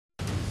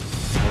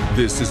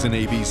This is an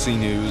ABC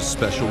News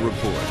special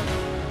report.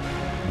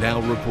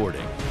 Now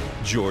reporting,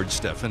 George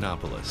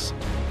Stephanopoulos.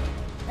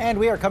 And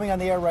we are coming on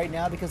the air right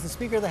now because the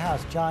Speaker of the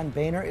House, John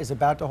Boehner, is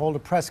about to hold a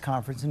press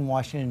conference in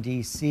Washington,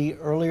 D.C.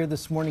 Earlier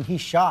this morning, he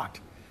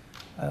shocked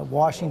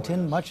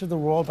Washington, much of the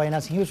world, by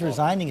announcing he was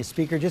resigning as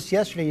Speaker. Just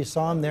yesterday, you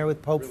saw him there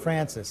with Pope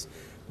Francis,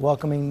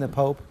 welcoming the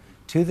Pope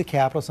to the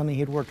Capitol, something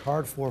he'd worked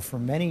hard for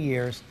many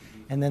years.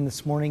 And then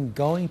this morning,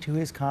 going to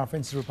his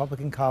conference, his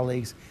Republican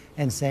colleagues,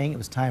 and saying it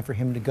was time for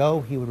him to go.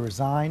 He would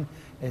resign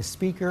as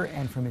Speaker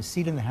and from his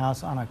seat in the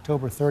House on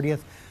October 30th.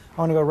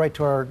 I want to go right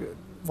to our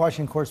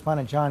Washington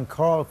correspondent, John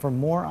Carl, for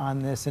more on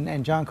this.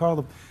 And John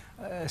Carl,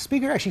 the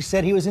Speaker actually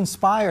said he was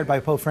inspired by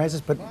Pope Francis,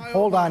 but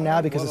hold on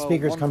now because the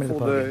Speaker is coming to the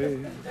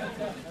podium.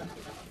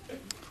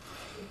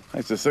 I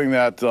used to sing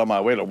that on my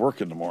way to work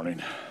in the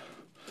morning.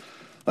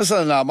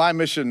 Listen, my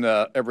mission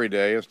every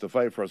day is to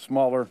fight for a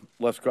smaller,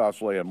 less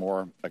costly, and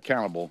more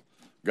accountable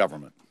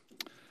government.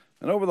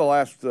 And over the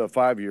last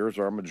 5 years,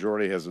 our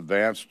majority has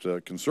advanced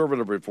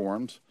conservative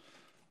reforms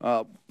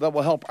that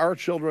will help our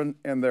children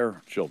and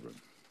their children.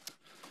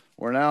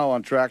 We're now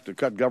on track to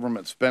cut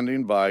government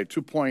spending by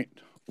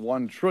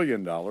 $2.1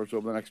 trillion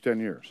over the next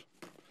 10 years.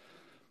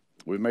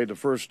 We've made the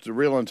first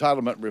real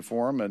entitlement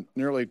reform in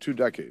nearly 2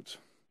 decades.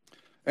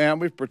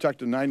 And we've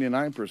protected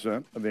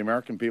 99% of the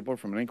American people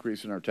from an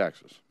increase in our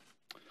taxes.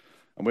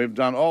 And we've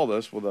done all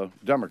this with a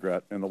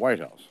Democrat in the White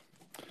House.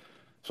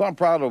 So I'm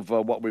proud of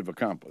what we've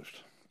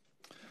accomplished.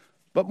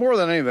 But more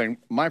than anything,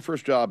 my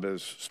first job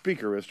as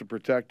Speaker is to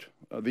protect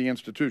the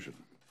institution.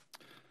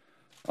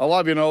 A lot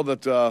of you know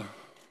that,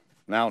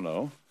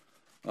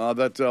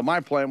 that my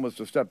plan was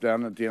to step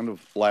down at the end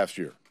of last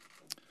year.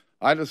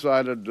 I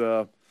decided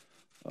in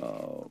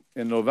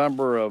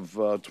November of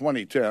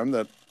 2010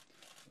 that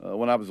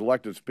when I was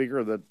elected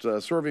Speaker,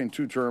 that serving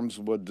 2 terms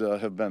would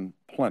have been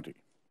plenty.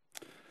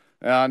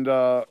 And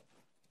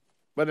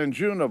but in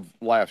June of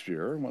last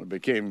year, when it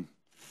became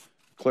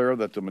clear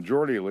that the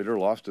majority leader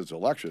lost his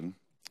election,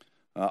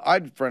 I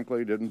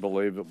frankly didn't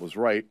believe it was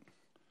right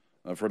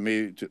for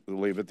me to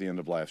leave at the end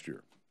of last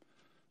year.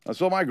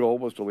 So my goal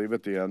was to leave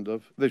at the end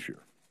of this year.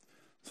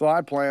 So I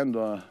planned,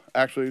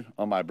 actually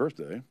on my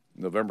birthday,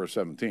 November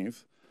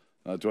 17th,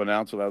 to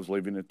announce that I was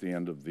leaving at the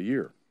end of the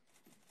year.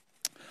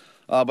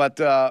 But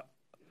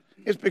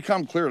it's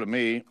become clear to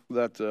me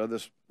that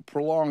this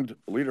prolonged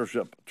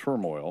leadership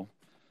turmoil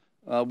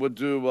would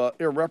do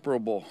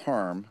irreparable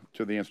harm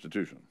to the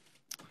institution.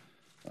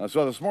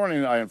 So this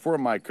morning I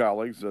informed my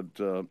colleagues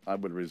that I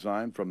would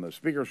resign from the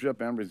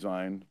speakership and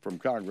resign from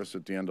Congress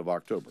at the end of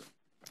October.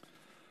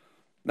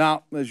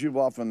 Now, as you've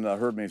often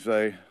heard me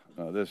say,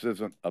 this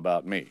isn't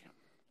about me.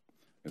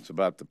 It's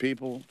about the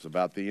people. It's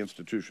about the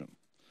institution.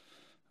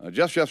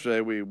 Just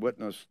yesterday, we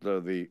witnessed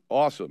the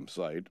awesome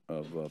sight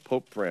of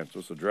Pope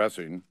Francis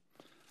addressing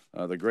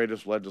the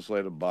greatest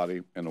legislative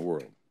body in the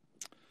world.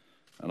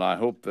 And I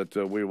hope that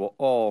we will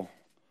all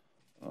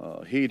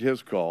heed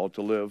his call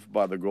to live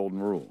by the golden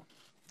rule.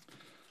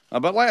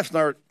 But last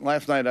night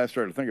I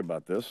started to think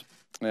about this.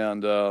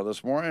 And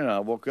this morning I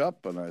woke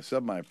up and I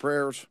said my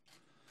prayers,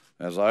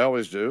 as I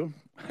always do.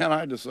 And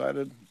I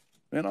decided,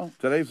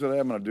 today's the day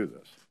I'm going to do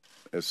this.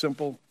 As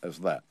simple as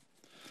that.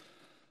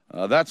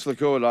 That's the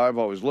code I've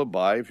always lived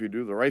by. If you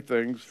do the right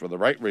things for the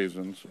right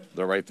reasons,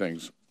 the right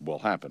things will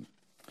happen.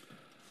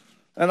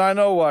 And I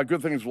know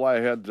good things lie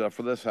ahead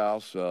for this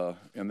House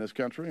in this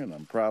country, and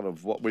I'm proud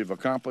of what we've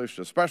accomplished,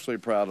 especially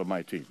proud of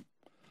my team.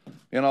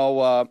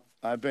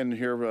 I've been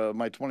here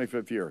my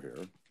 25th year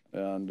here,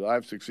 and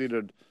I've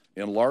succeeded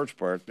in large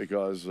part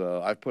because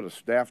I've put a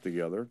staff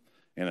together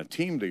and a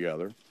team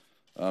together,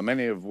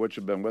 many of which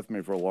have been with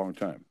me for a long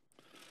time.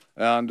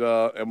 And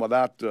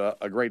without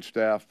a great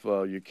staff,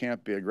 you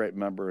can't be a great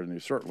member, and you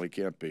certainly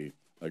can't be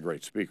a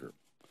great speaker.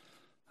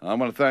 I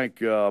want to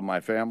thank my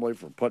family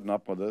for putting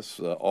up with this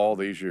all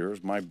these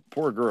years. My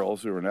poor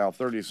girls, who are now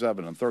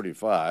 37 and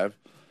 35,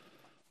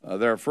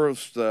 their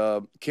first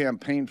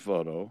campaign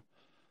photo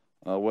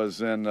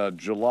was in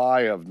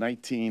July of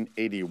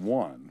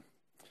 1981.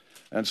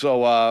 And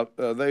so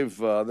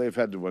they've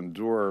had to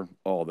endure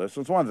all this.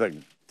 It's one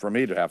thing for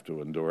me to have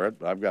to endure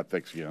it. I've got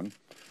thick skin.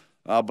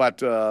 But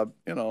the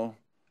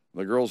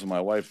girls and my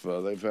wife,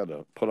 they've had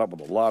to put up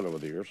with a lot over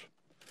the years.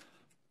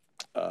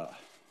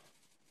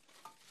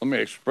 Let me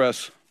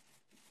express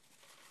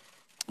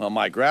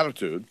my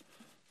gratitude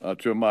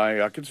to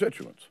my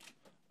constituents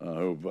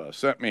who've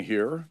sent me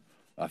here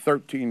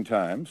 13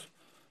 times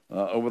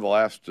over the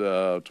last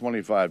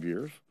 25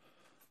 years.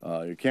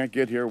 You can't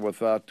get here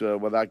without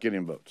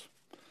getting votes.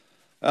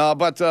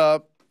 And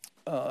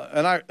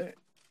I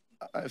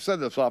said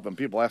this often.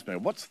 People ask me,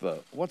 "What's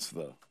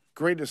the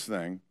greatest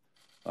thing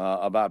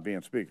about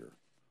being Speaker,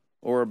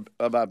 or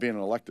about being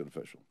an elected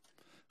official?"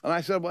 And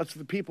I said, "Well, it's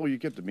the people you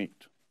get to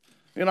meet."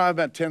 I've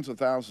met tens of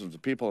thousands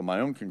of people in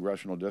my own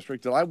congressional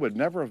district that I would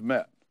never have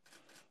met,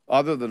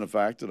 other than the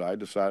fact that I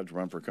decided to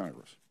run for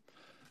Congress.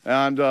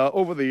 And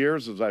over the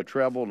years, as I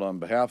traveled on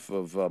behalf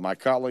of my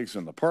colleagues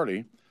in the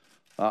party,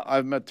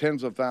 I've met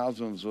tens of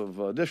thousands of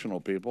additional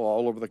people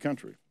all over the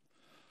country.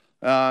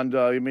 And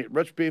you meet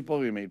rich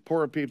people, you meet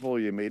poor people,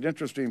 you meet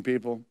interesting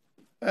people,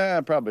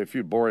 and probably a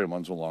few boring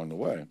ones along the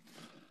way.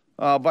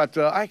 But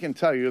I can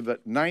tell you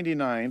that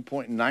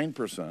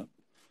 99.9%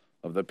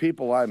 of the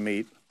people I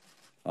meet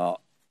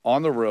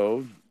on the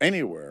road,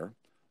 anywhere,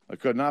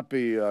 could not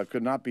be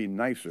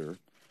nicer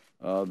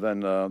than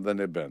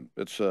they've been.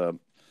 It's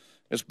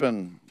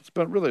been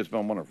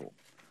wonderful.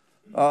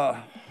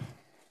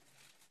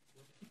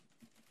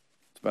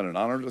 It's been an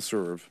honor to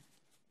serve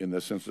in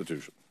this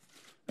institution.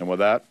 And with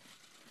that,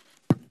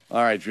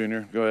 all right,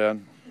 Junior, go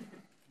ahead.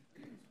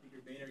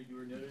 Speaker Boehner, you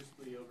were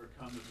noticeably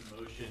overcome with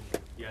emotion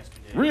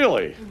yesterday.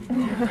 Really?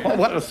 Oh,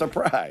 what a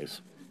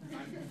surprise.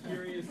 I'm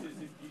curious,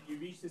 if you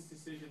reached this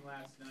decision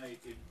last night,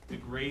 if the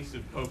grace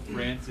of Pope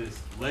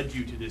Francis led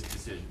you to this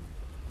decision.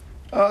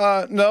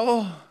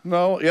 No.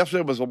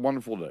 Yesterday was a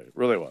wonderful day. It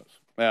really was.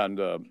 And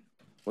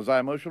was I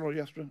emotional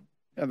yesterday?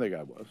 I think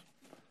I was.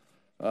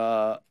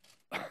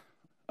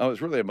 I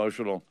was really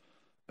emotional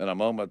in a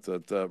moment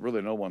that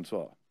really no one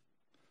saw.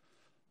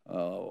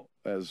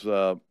 As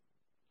the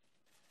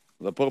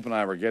Pope and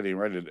I were getting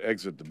ready to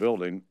exit the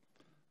building,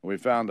 we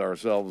found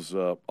ourselves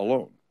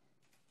alone.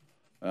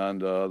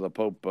 And the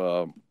Pope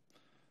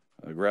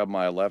grabbed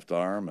my left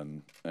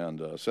arm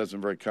and said some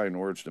very kind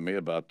words to me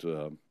about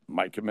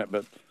my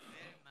commitment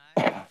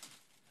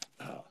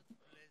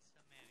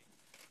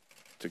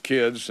to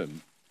kids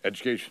and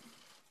education.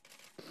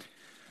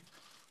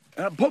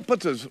 And the Pope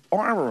puts his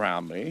arm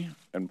around me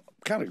and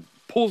kind of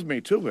pulls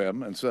me to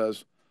him and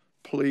says,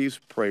 "Please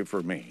pray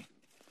for me."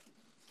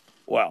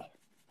 Well,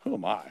 who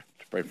am I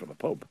to pray for the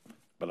Pope?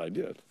 But I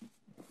did.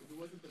 If it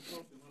wasn't the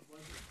Pope, then what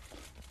was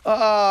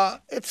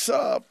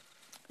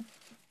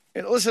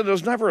it? Listen, it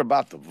was never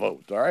about the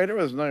vote, all right? There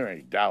was never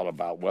any doubt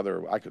about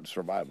whether I could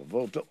survive a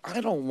vote.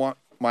 I don't want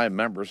my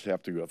members to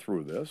have to go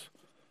through this.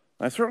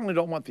 I certainly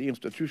don't want the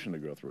institution to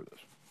go through this.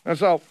 And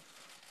so,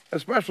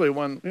 especially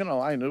when,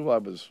 I knew I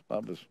was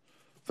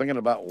thinking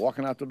about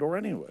walking out the door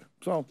anyway.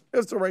 So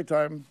it's the right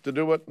time to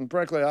do it, and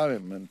frankly, I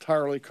am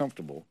entirely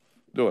comfortable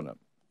doing it.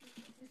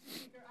 Mr.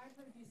 Speaker, I've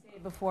heard you say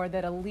before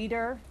that a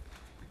leader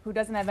who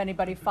doesn't have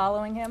anybody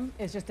following him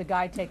is just a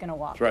guy taking a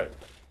walk. That's right.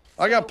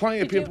 I got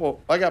plenty of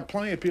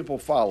people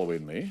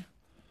following me,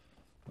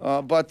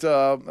 but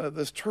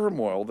this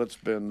turmoil that's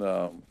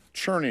been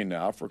churning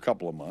now for a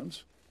couple of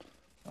months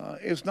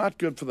is not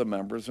good for the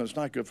members, and it's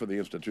not good for the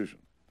institution.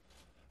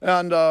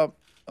 And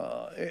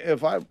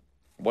if I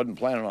wasn't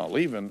planning on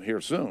leaving here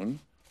soon,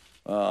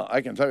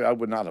 I can tell you I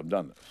would not have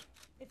done this.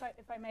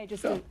 If I may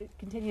just to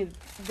continue,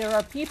 there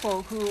are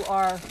people who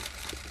are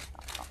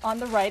on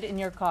the right in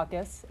your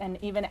caucus and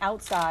even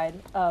outside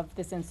of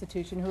this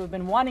institution who have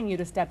been wanting you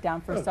to step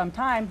down for some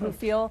time, who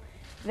feel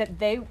that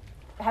they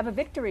have a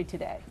victory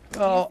today. Do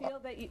you feel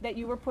that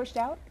you were pushed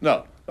out?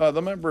 No.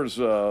 The members,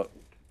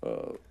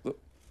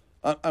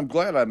 I'm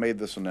glad I made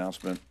this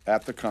announcement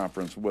at the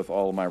conference with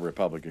all of my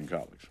Republican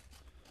colleagues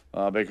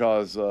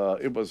because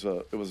it was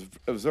a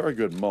very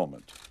good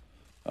moment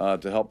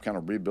to help kind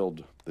of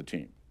rebuild the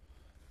team.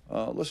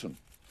 Listen,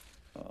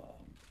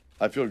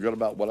 I feel good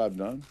about what I've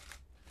done.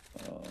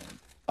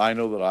 I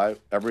know that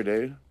every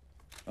day,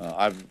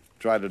 I've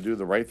tried to do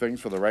the right things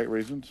for the right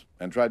reasons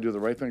and try to do the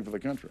right thing for the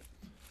country.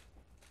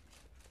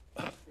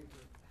 How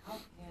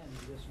can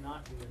this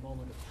not be a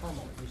moment of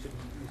turmoil? You said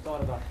you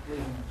thought about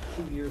leaving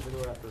 2 years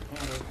ago after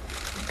Canada,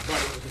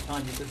 but it was a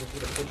time you said this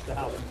would have pushed the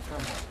House into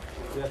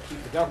turmoil. You have to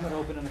keep the government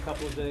open in a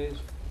couple of days,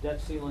 debt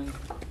ceiling.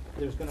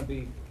 There's going to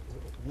be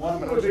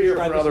one person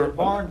described as a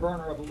barn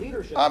burner of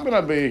leadership. I'm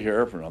going to be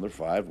here for another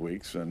 5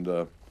 weeks, and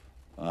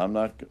I'm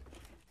not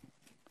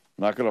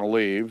going to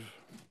leave.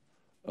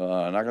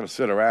 I'm not going to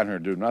sit around here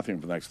and do nothing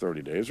for the next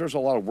 30 days. There's a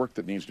lot of work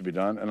that needs to be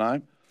done, and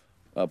I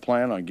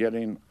plan on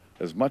getting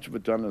as much of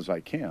it done as I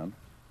can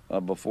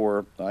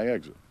before I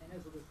exit. And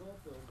as a result,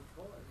 though,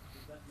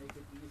 does that make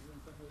it easier in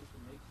some ways to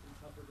make some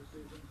tougher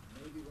decisions,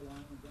 maybe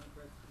relying on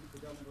Democrats to keep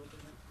the government open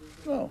next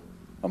week? No,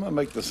 I'm going to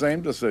make the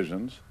same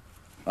decisions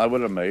I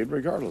would have made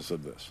regardless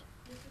of this.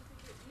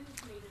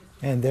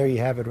 And there you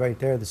have it right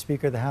there. The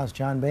Speaker of the House,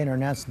 John Boehner,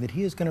 announcing that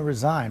he is going to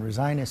resign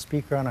as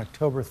Speaker on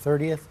October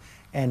 30th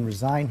and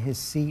resign his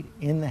seat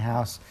in the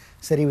House.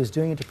 Said he was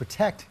doing it to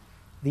protect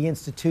the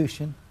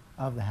institution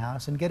of the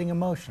House and getting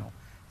emotional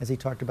as he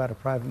talked about a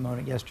private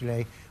moment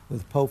yesterday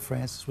with Pope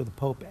Francis where the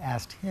Pope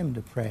asked him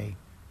to pray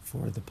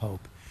for the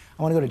Pope.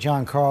 I want to go to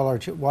John Carl, our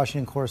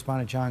Washington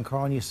correspondent, John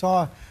Carl. And you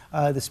saw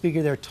the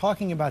Speaker there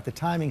talking about the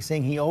timing,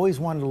 saying he always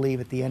wanted to leave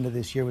at the end of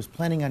this year, was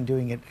planning on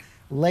doing it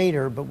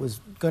later, but was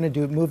going to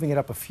do it, moving it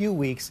up a few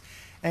weeks.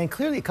 And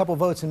clearly a couple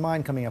votes in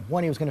mind coming up.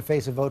 One, he was going to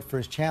face a vote for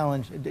his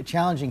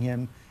challenging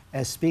him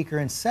as Speaker.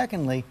 And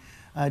secondly,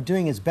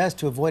 doing his best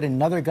to avoid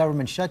another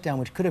government shutdown,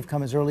 which could have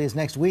come as early as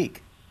next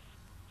week.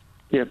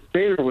 Yeah,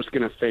 Boehner was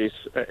going to face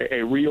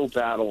a real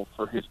battle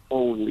for his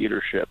own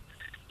leadership.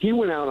 He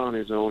went out on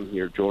his own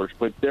here, George,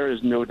 but there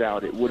is no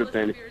doubt it would have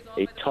been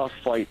a tough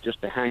fight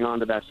just to hang on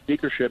to that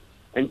speakership.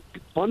 And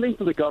funding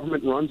for the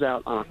government runs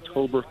out on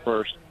October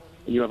 1st.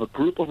 And you have a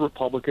group of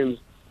Republicans,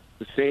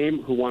 the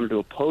same, who wanted to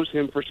oppose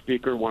him for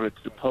Speaker, wanted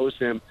to depose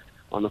him.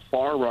 on the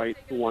far right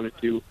who wanted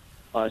to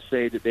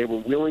say that they were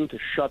willing to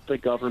shut the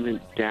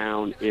government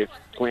down if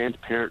Planned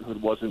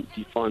Parenthood wasn't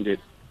defunded.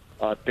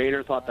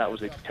 Boehner thought that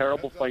was a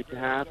terrible fight to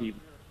have. He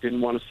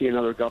didn't want to see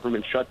another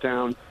government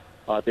shutdown.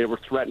 They were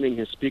threatening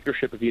his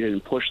speakership if he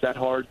didn't push that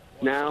hard.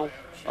 Now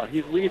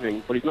he's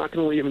leaving, but he's not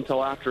going to leave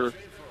until after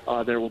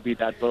there will be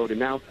that vote. And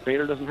now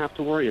Boehner doesn't have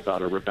to worry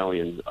about a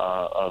rebellion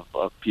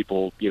of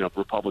people,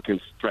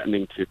 Republicans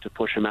threatening to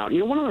push him out.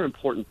 One other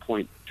important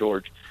point,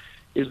 George,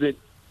 is that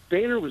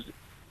Boehner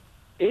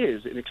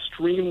is an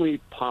extremely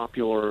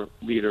popular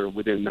leader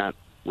within that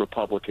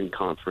Republican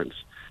conference.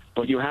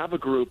 But you have a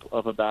group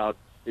of about,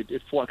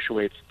 it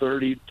fluctuates,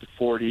 30 to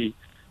 40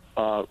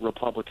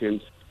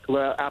 Republicans who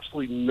have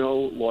absolutely no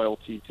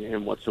loyalty to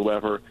him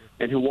whatsoever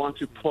and who want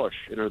to push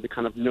and are the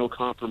kind of no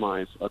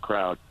compromise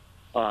crowd.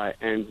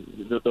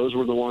 Those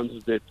were the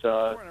ones that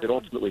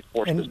ultimately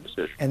forced this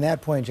decision. And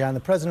that point, John,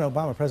 President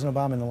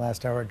Obama in the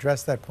last hour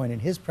addressed that point in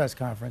his press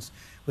conference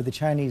with the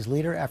Chinese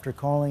leader after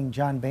calling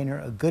John Boehner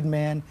a good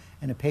man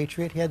and a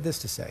patriot. He had this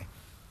to say.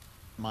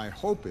 My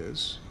hope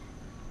is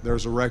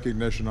there's a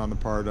recognition on the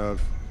part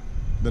of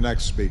the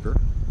next speaker,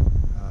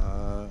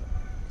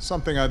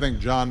 something I think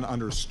John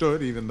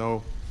understood, even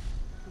though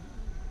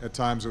at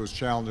times it was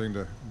challenging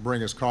to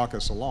bring his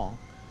caucus along,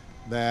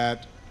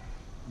 that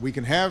we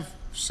can have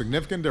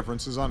significant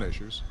differences on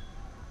issues,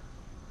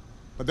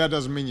 but that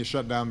doesn't mean you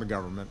shut down the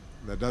government.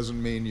 That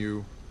doesn't mean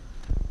you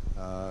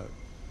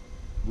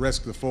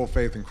risk the full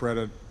faith and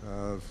credit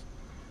of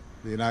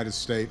the United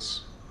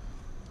States.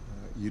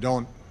 You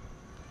don't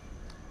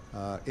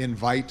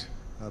invite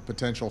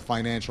potential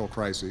financial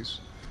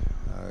crises.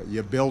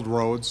 You build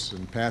roads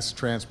and pass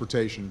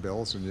transportation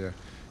bills, and you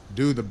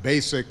do the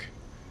basic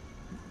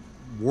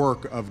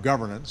work of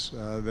governance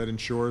that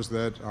ensures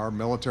that our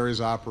military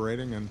is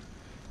operating and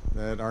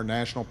that our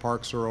national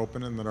parks are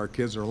open and that our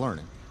kids are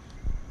learning.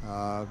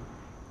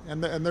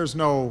 And there's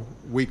no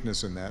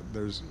weakness in that.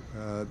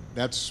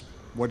 That's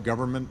what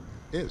government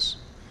is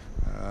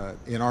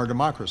in our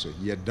democracy.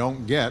 You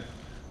don't get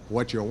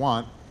what you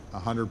want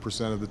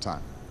 100% of the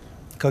time.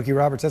 Cokie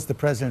Roberts, that's the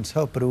president's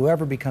hope, but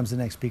whoever becomes the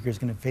next speaker is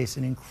going to face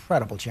an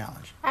incredible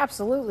challenge.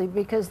 Absolutely,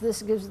 because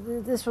this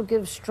will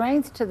give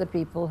strength to the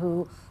people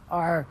who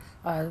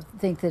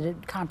think that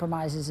it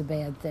compromise is a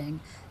bad thing.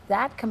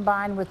 That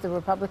combined with the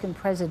Republican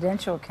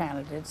presidential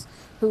candidates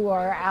who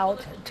are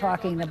out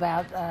talking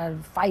about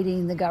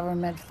fighting the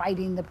government,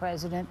 fighting the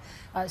president.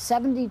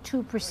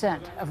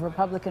 72% of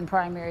Republican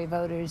primary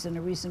voters in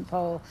a recent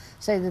poll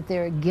say that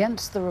they're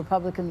against the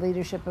Republican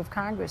leadership of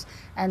Congress.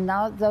 And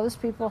now those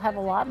people have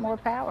a lot more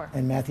power.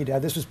 And Matthew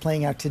Dowd, this was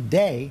playing out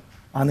today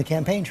on the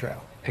campaign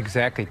trail.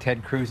 Exactly.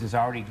 Ted Cruz has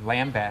already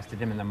lambasted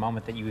him in the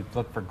moment that you would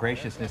look for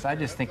graciousness. I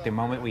just think the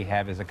moment we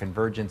have is a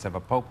convergence of a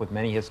pope with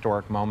many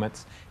historic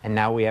moments, and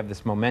now we have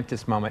this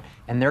momentous moment,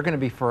 and they're going to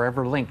be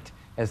forever linked.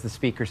 As the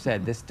speaker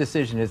said, this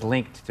decision is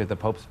linked to the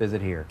Pope's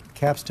visit here.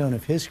 Capstone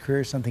of his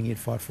career, something he'd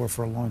fought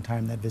for a long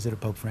time, that visit of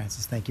Pope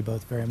Francis. Thank you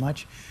both very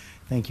much.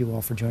 Thank you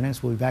all for joining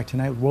us. We'll be back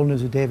tonight with World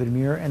News with David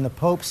Muir, and the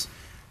Pope's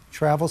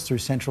travels through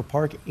Central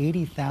Park.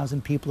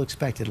 80,000 people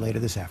expected later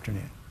this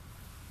afternoon.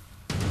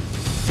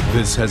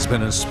 This has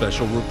been a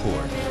special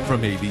report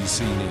from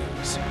ABC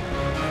News.